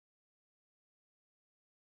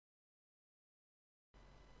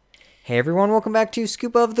Hey everyone, welcome back to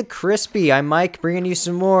Scoop of the Crispy. I'm Mike, bringing you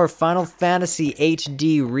some more Final Fantasy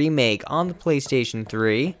HD Remake on the PlayStation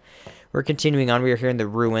 3. We're continuing on. We are here in the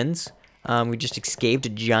ruins. We just escaped a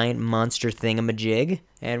giant monster thingamajig,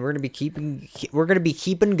 and we're gonna be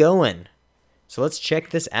keeping going. So let's check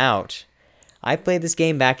this out. I played this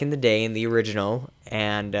game back in the day in the original,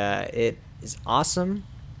 and it is awesome.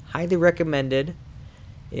 Highly recommended,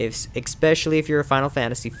 especially if you're a Final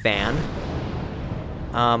Fantasy fan.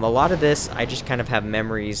 A lot of this, I just kind of have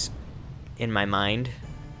memories in my mind.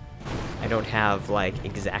 I don't have, like,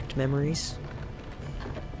 exact memories.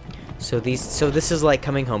 So this is like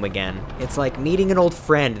coming home again. It's like meeting an old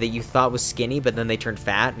friend that you thought was skinny, but then they turned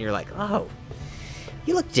fat, and you're like, oh,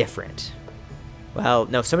 you look different. Well,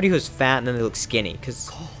 no, somebody who's fat and then they look skinny,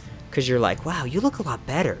 because you're like, wow, you look a lot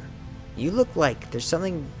better. You look like there's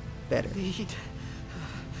something better.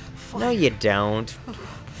 No, you don't.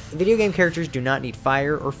 Video game characters do not need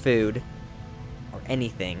fire or food or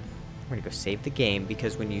anything. We're gonna go save the game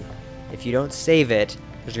because if you don't save it,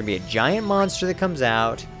 there's gonna be a giant monster that comes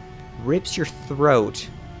out, rips your throat.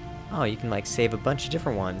 Oh, you can like save a bunch of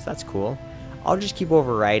different ones. That's cool. I'll just keep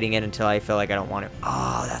overwriting it until I feel like I don't want it.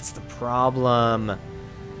 Oh, that's the problem.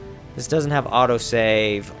 This doesn't have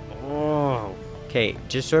autosave. Oh. Okay,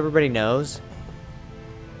 just so everybody knows,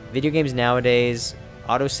 video games nowadays,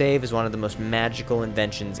 autosave is one of the most magical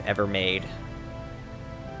inventions ever made.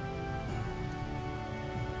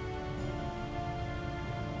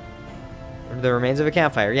 The remains of a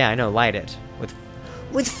campfire. Yeah, I know, light it.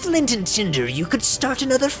 With flint and tinder, you could start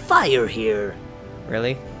another fire here.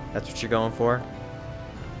 Really? That's what you're going for?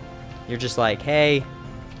 You're just like, hey,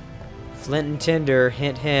 flint and tinder,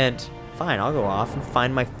 hint, hint. Fine, I'll go off and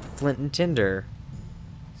find my flint and tinder.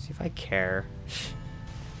 See if I care.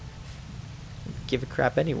 Give a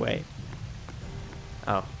crap anyway.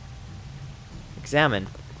 Oh. Examine.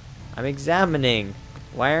 I'm examining.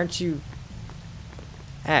 Why aren't you...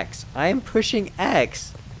 X. I am pushing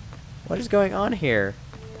X. What is going on here?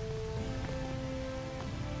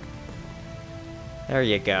 There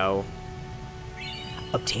you go.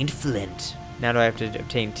 Obtained flint. Now do I have to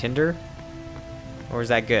obtain tinder? Or is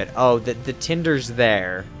that good? Oh, the tinder's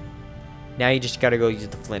there. Now you just gotta go use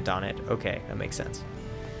the flint on it. Okay, that makes sense.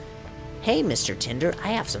 Hey, Mr. Tinder, I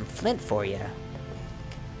have some flint for you.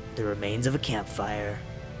 The remains of a campfire.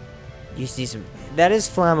 You see some... That is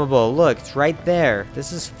flammable. Look, it's right there.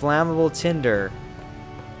 This is flammable tinder.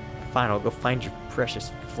 Fine, I'll go find your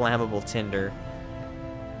precious flammable tinder.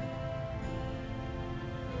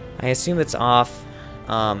 I assume it's off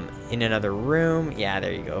in another room. Yeah,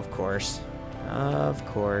 there you go, of course. Of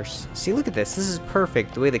course. See, look at this. This is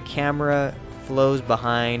perfect. The way the camera flows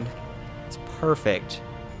behind. It's perfect.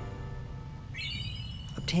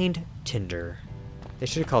 Obtained tinder. They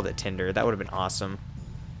should have called it tinder. That would have been awesome.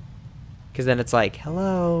 Because then it's like,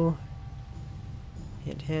 hello.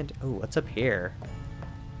 Hint, hint. Oh, what's up here?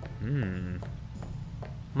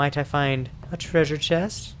 Might I find a treasure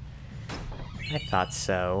chest? I thought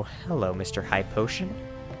so. Hello, Mr. High Potion.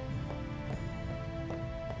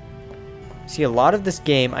 See, a lot of this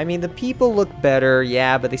game, I mean, the people look better,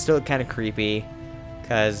 yeah, but they still look kind of creepy.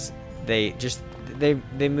 Because they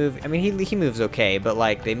move, I mean, he moves okay, but,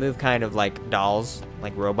 like, they move kind of like dolls,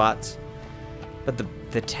 like robots. But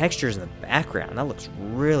the textures in the background, that looks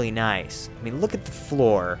really nice. I mean, look at the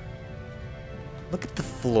floor. Look at the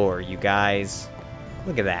floor, you guys.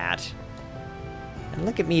 Look at that. And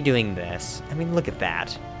look at me doing this. I mean, look at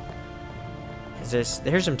that.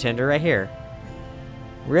 Here's some tinder right here.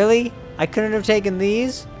 Really? I couldn't have taken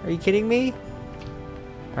these? Are you kidding me?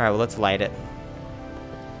 Alright, well, let's light it.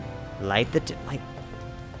 Light the light.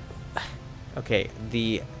 Okay,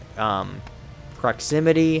 the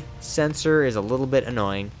proximity sensor is a little bit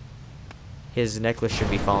annoying. His necklace should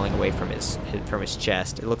be falling away from his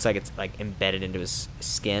chest. It looks like it's like embedded into his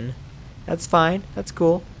skin. That's fine. That's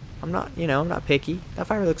cool. I'm not, I'm not picky. That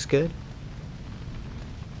fire looks good.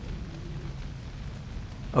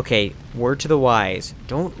 Okay, word to the wise.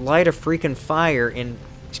 Don't light a freaking fire in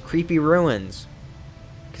creepy ruins.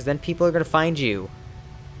 Because then people are going to find you.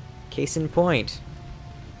 Case in point.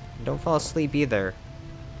 And don't fall asleep either.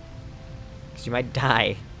 Because you might die.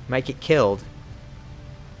 You might get killed.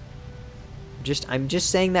 I'm just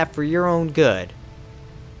saying that for your own good.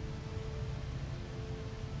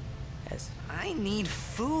 I need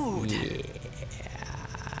food.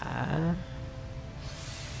 Yeah.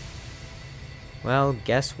 Well,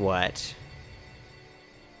 guess what?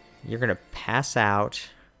 You're gonna pass out.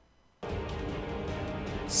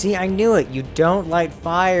 See, I knew it. You don't light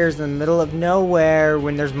fires in the middle of nowhere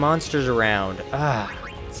when there's monsters around.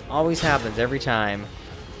 This always happens every time.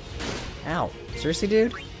 Ow. Seriously,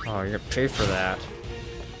 dude? Oh, you're gonna pay for that.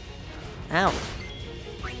 Ow.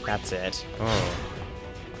 That's it. Oh.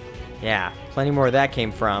 Yeah, plenty more where that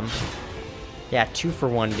came from. Yeah,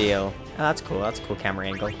 2-for-1 deal. Oh, that's cool. That's a cool camera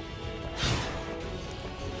angle.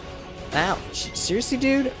 Ow. Seriously,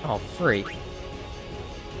 dude? Oh, freak.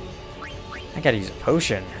 I gotta use a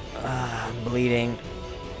potion. I'm bleeding.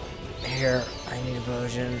 Here, I need a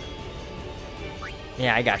potion.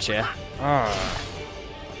 Yeah, I gotcha. Oh.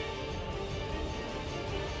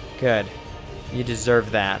 Good. You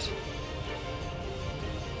deserve that.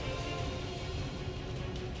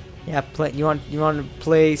 Yeah, play. You want to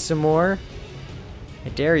play some more? I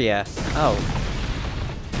dare ya. Oh.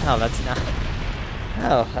 Oh, that's not.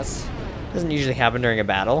 Oh, that's doesn't usually happen during a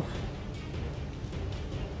battle.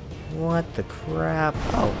 What the crap?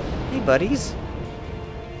 Oh, hey buddies.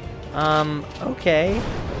 Okay.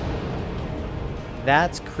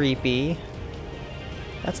 That's creepy.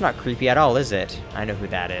 That's not creepy at all, is it? I know who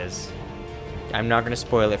that is. I'm not gonna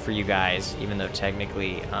spoil it for you guys, even though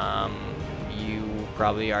technically, you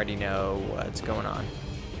probably already know what's going on.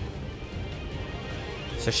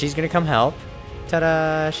 So she's gonna come help.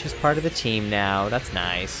 Ta-da! She's part of the team now. That's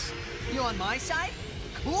nice. You on my side?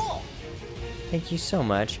 Cool! Thank you so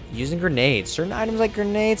much. Using grenades. Certain items like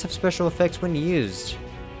grenades have special effects when used.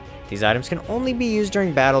 These items can only be used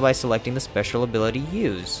during battle by selecting the special ability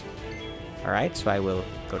use. Alright, so I will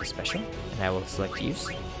go to special, and I will select use.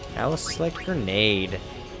 I will select grenade.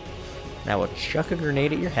 And I will chuck a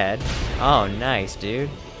grenade at your head. Oh, nice, dude.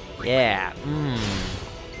 Yeah, I'm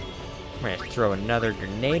gonna throw another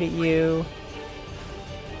grenade at you.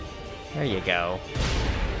 There you go.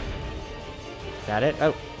 Is that it?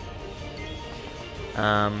 Oh.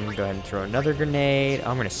 Go ahead and throw another grenade.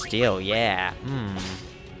 Oh, I'm gonna steal, yeah.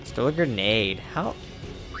 Steal a grenade. How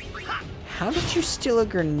did you steal a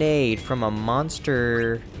grenade from a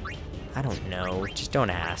monster? I don't know. Just don't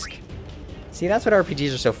ask. See, that's what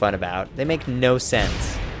RPGs are so fun about. They make no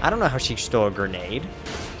sense. I don't know how she stole a grenade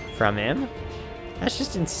from him. That's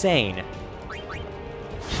just insane.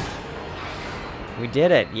 We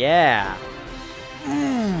did it, yeah.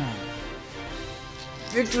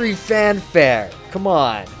 Victory fanfare. Come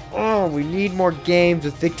on. Oh, we need more games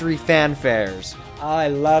with victory fanfares. Oh, I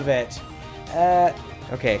love it.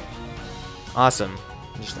 Okay. Awesome.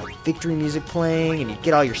 Just like victory music playing, and you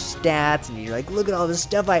get all your stats, and you're like, look at all the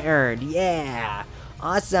stuff I earned. Yeah.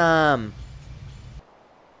 Awesome.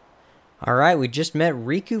 Alright, we just met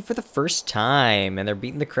Riku for the first time, and they're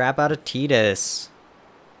beating the crap out of Tidus.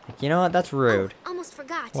 Like, you know what? That's rude. Oh, almost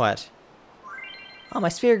forgot. What? Oh, my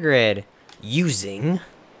sphere grid. Using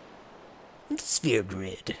the sphere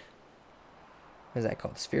grid. What is that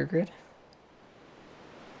called? Sphere grid?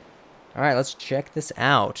 Alright, let's check this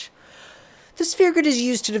out. The sphere grid is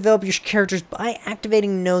used to develop your characters by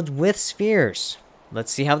activating nodes with spheres.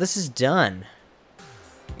 Let's see how this is done.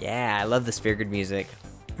 Yeah, I love the sphere grid music.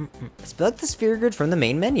 Select the sphere grid from the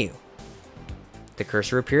main menu. The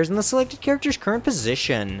cursor appears in the selected character's current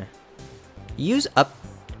position. Use up,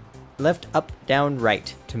 left, up, down,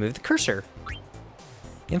 right to move the cursor.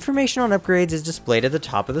 Information on upgrades is displayed at the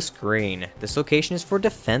top of the screen. This location is for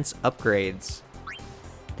defense upgrades.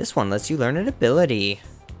 This one lets you learn an ability.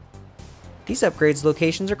 These upgrades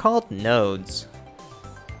locations are called nodes.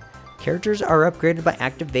 Characters are upgraded by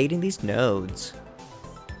activating these nodes.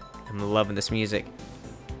 I'm loving this music.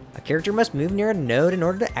 A character must move near a node in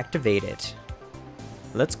order to activate it.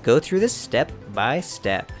 Let's go through this step by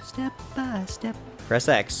step. Step by step. Press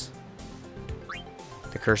X.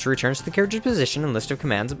 The cursor returns to the character's position and list of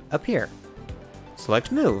commands appear.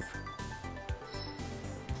 Select Move.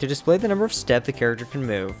 To display the number of steps the character can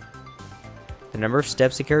move. The number of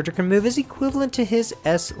steps the character can move is equivalent to his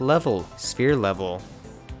S level, sphere level.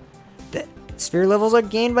 The sphere levels are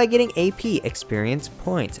gained by getting AP, experience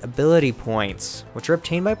points, ability points, which are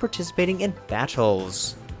obtained by participating in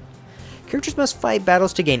battles. Characters must fight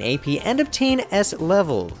battles to gain AP and obtain S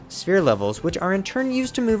level, sphere levels, which are in turn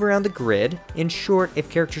used to move around the grid. In short, if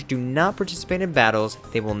characters do not participate in battles,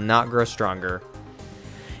 they will not grow stronger.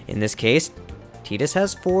 In this case, Tidus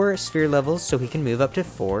has 4 sphere levels, so he can move up to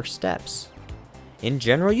 4 steps. In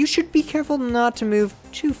general, you should be careful not to move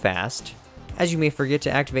too fast, as you may forget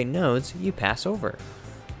to activate nodes you pass over.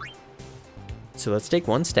 So let's take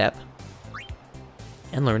one step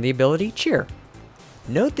and learn the ability Cheer.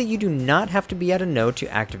 Note that you do not have to be at a node to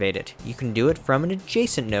activate it. You can do it from an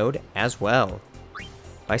adjacent node as well.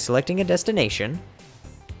 By selecting a destination,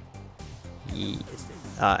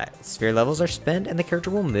 sphere levels are spent and the character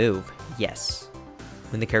will move. Yes.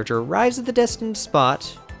 When the character arrives at the destined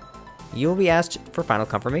spot, you will be asked for final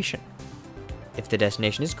confirmation. If the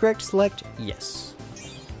destination is correct, select yes.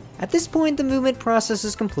 At this point, the movement process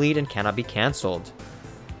is complete and cannot be cancelled.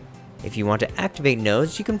 If you want to activate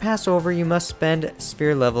nodes you can pass over, you must spend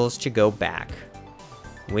sphere levels to go back.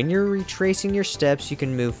 When you're retracing your steps, you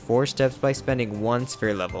can move 4 steps by spending 1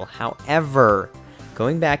 sphere level. However,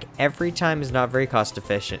 going back every time is not very cost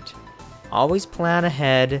efficient. Always plan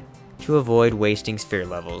ahead to avoid wasting sphere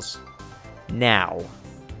levels. Now,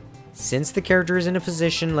 since the character is in a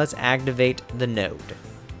position, let's activate the node.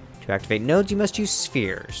 To activate nodes, you must use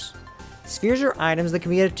spheres. Spheres are items that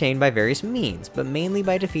can be obtained by various means, but mainly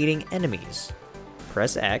by defeating enemies.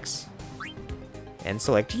 Press X and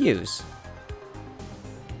select Use.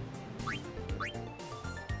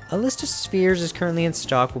 A list of spheres is currently in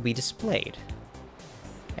stock will be displayed.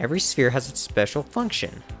 Every sphere has its special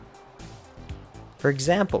function. For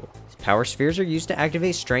example, power spheres are used to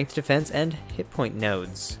activate strength, defense, and hit point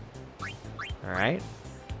nodes. Alright.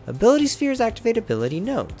 Ability spheres activate ability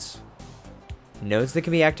nodes. Nodes that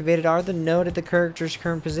can be activated are the node at the character's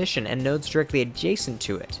current position and nodes directly adjacent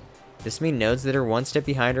to it. This means nodes that are 1 step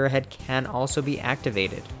behind or ahead can also be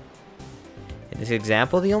activated. In this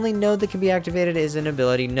example, the only node that can be activated is an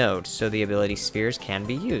ability node, so the ability spheres can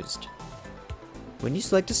be used. When you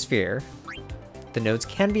select a sphere, the nodes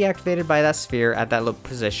can be activated by that sphere at that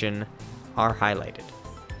position are highlighted.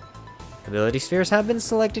 Ability spheres have been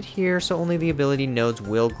selected here, so only the ability nodes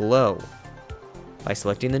will glow. By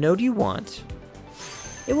selecting the node you want,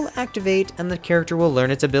 it will activate and the character will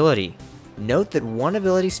learn its ability. Note that 1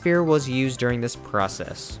 ability sphere was used during this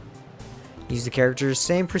process. Use the character's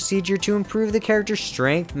same procedure to improve the character's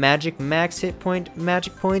strength, magic, max hit point,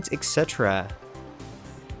 magic points, etc.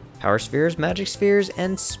 Power spheres, magic spheres,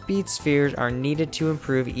 and speed spheres are needed to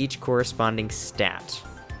improve each corresponding stat.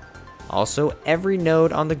 Also, every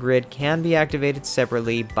node on the grid can be activated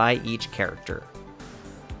separately by each character.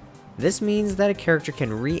 This means that a character can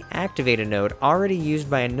reactivate a node already used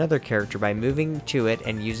by another character by moving to it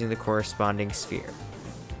and using the corresponding sphere.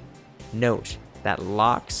 Note that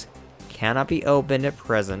locks cannot be opened at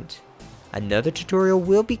present. Another tutorial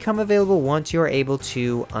will become available once you are able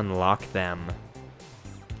to unlock them.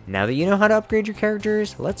 Now that you know how to upgrade your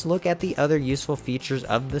characters, let's look at the other useful features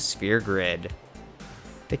of the sphere grid.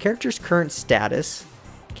 The character's current status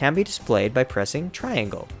can be displayed by pressing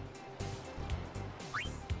triangle.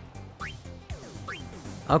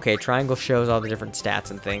 Okay, triangle shows all the different stats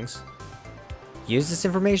and things. Use this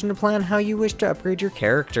information to plan how you wish to upgrade your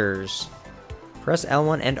characters. Press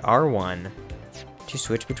L1 and R1 to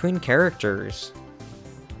switch between characters.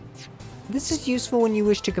 This is useful when you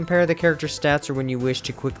wish to compare the character stats or when you wish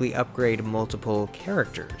to quickly upgrade multiple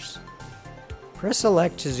characters. Press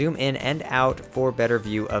select to zoom in and out for a better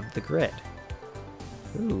view of the grid.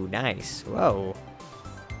 Ooh, nice. Whoa.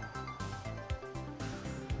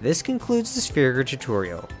 This concludes the sphere grid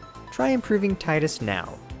tutorial. Try improving Titus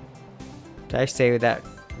now. Did I say that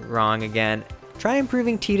wrong again? Try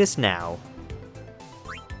improving Titus now.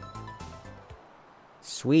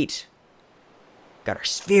 Sweet. Got our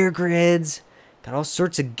sphere grids. Got all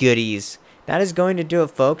sorts of goodies. That is going to do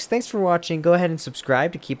it, folks. Thanks for watching. Go ahead and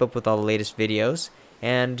subscribe to keep up with all the latest videos.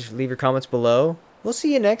 And leave your comments below. We'll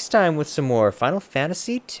see you next time with some more Final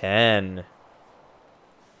Fantasy X.